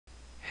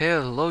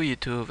Hello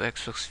YouTube,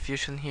 Xbox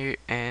Fusion here,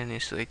 and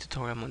in today's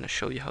tutorial I'm going to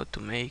show you how to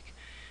make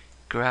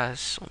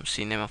grass on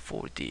Cinema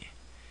 4D.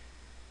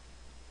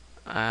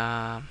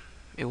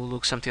 It will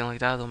look something like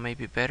that or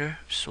maybe better,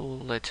 so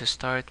let's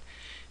start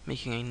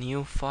making a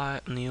new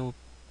file, new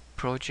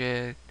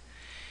project,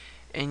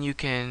 and you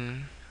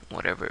can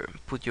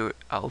put your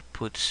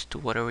outputs to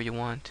whatever you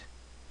want.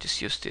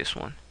 Just use this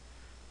one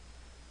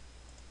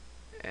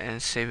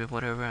and save it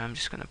whatever. I'm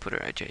just gonna put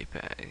it a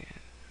JPEG,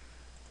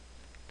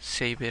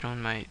 save it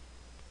on my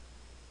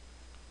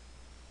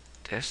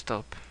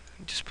desktop.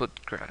 Just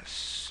put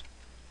grass.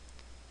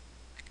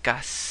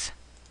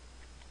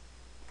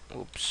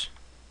 Oops.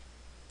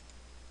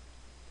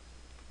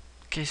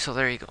 Okay, so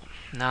there you go.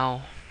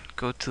 Now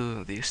go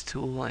to this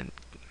tool and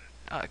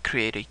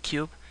create a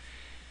cube.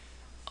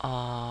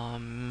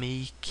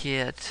 Make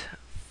it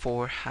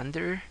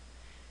 400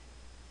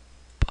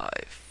 by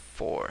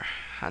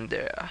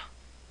 400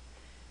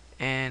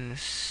 and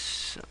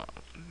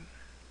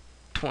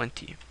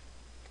 20.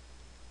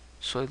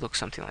 So it looks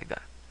something like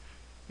that.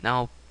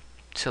 Now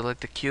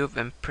select the cube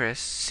and press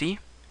C.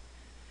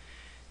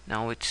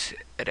 Now it's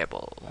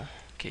edible.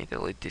 Okay,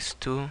 delete this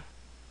tool.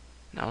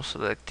 Now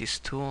select this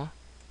tool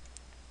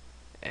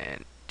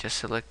and just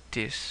select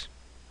this.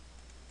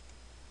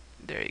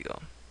 There you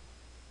go.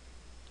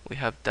 We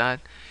have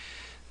that.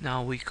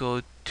 Now we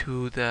go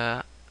to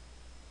the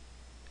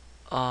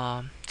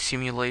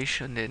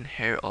simulation, then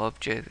hair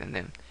object, and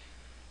then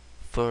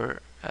fur,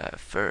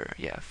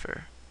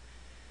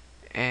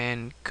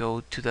 and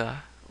go to the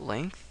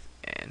length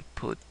and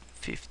put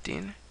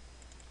 15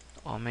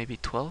 or maybe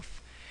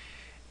 12,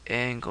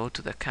 and go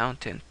to the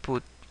count and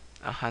put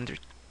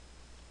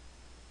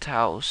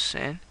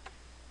 100,000,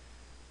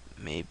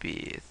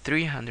 maybe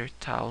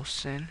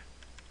 300,000.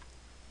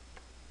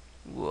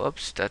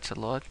 Whoops, that's a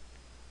lot.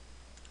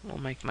 Will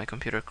make my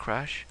computer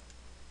crash.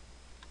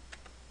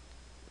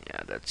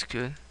 Yeah, that's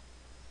good.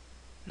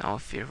 Now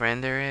if you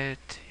render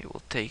it, it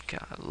will take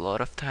a lot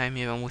of time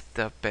even with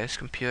the best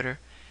computer.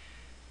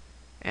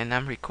 And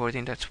I'm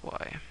recording, that's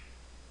why.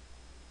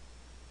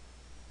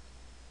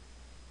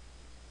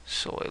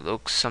 So it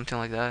looks something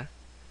like that.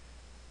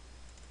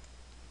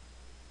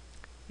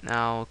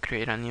 Now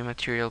create a new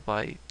material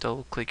by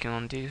double clicking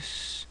on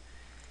this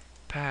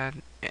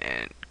pad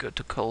and go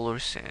to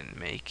colors and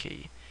make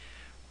a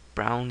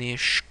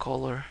brownish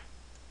color.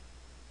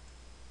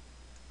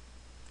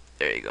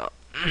 There you go.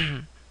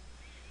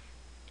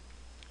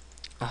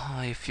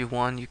 If you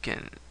want, you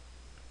can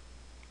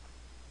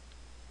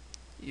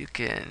you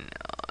can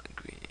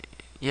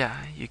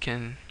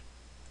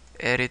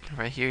edit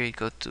right here. You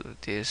go to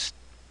this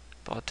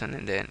button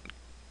and then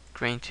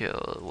grain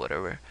till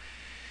whatever,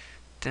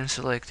 then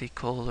select the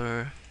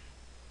color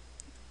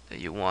that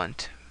you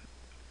want.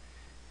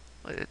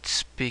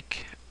 Let's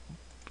pick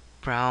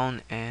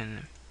brown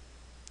and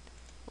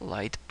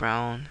light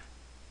brown,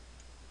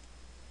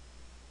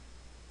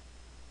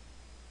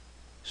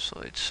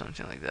 so it's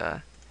something like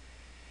that.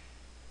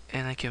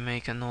 And I can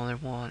make another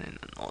one and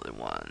another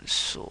one,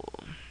 so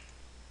I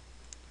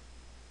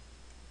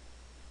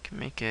can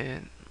make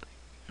it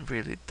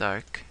really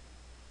dark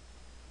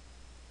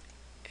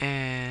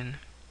and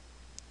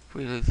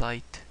really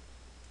light,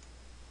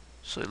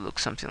 so it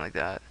looks something like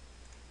that.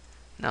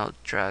 Now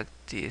drag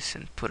this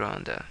and put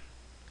on the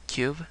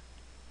cube,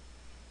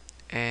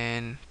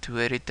 and to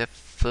edit the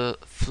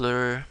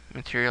fur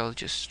material,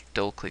 just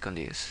double click on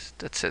this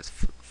that says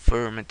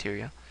fur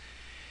material,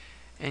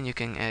 and you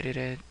can edit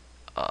it.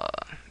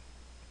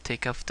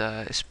 Take off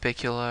the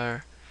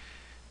specular,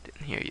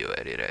 then here you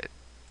edit it,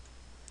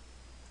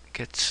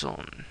 get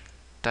some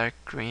dark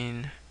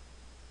green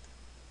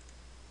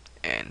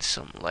and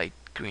some light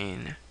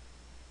green.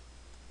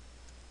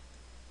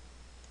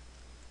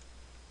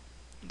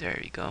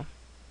 There you go,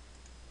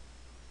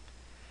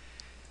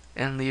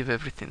 and leave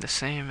everything the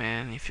same.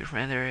 And if you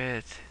render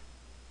it,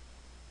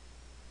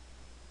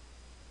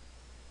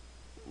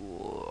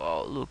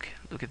 oh, look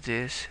at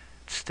this,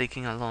 it's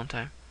taking a long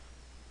time.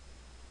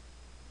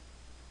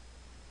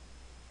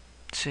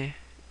 See,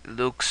 it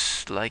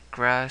looks like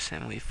grass,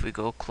 and if we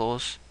go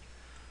closer,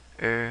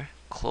 we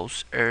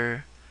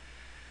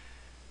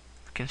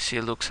can see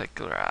it looks like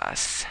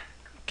grass.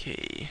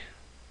 Okay.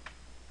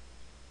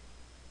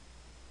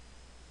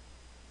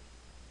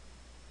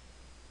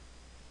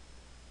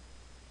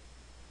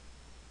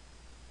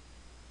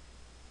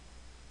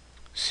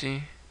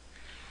 See,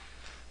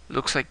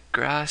 looks like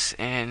grass,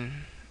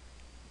 and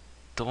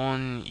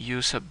don't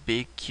use a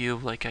big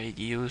cube like I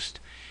used.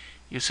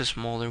 Use a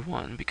smaller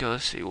one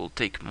because it will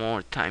take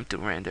more time to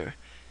render.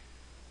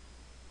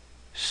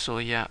 So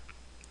yeah,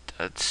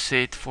 that's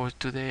it for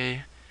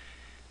today,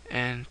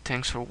 and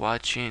thanks for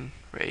watching.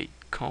 Rate,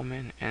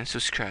 comment, and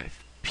subscribe.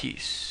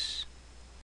 Peace.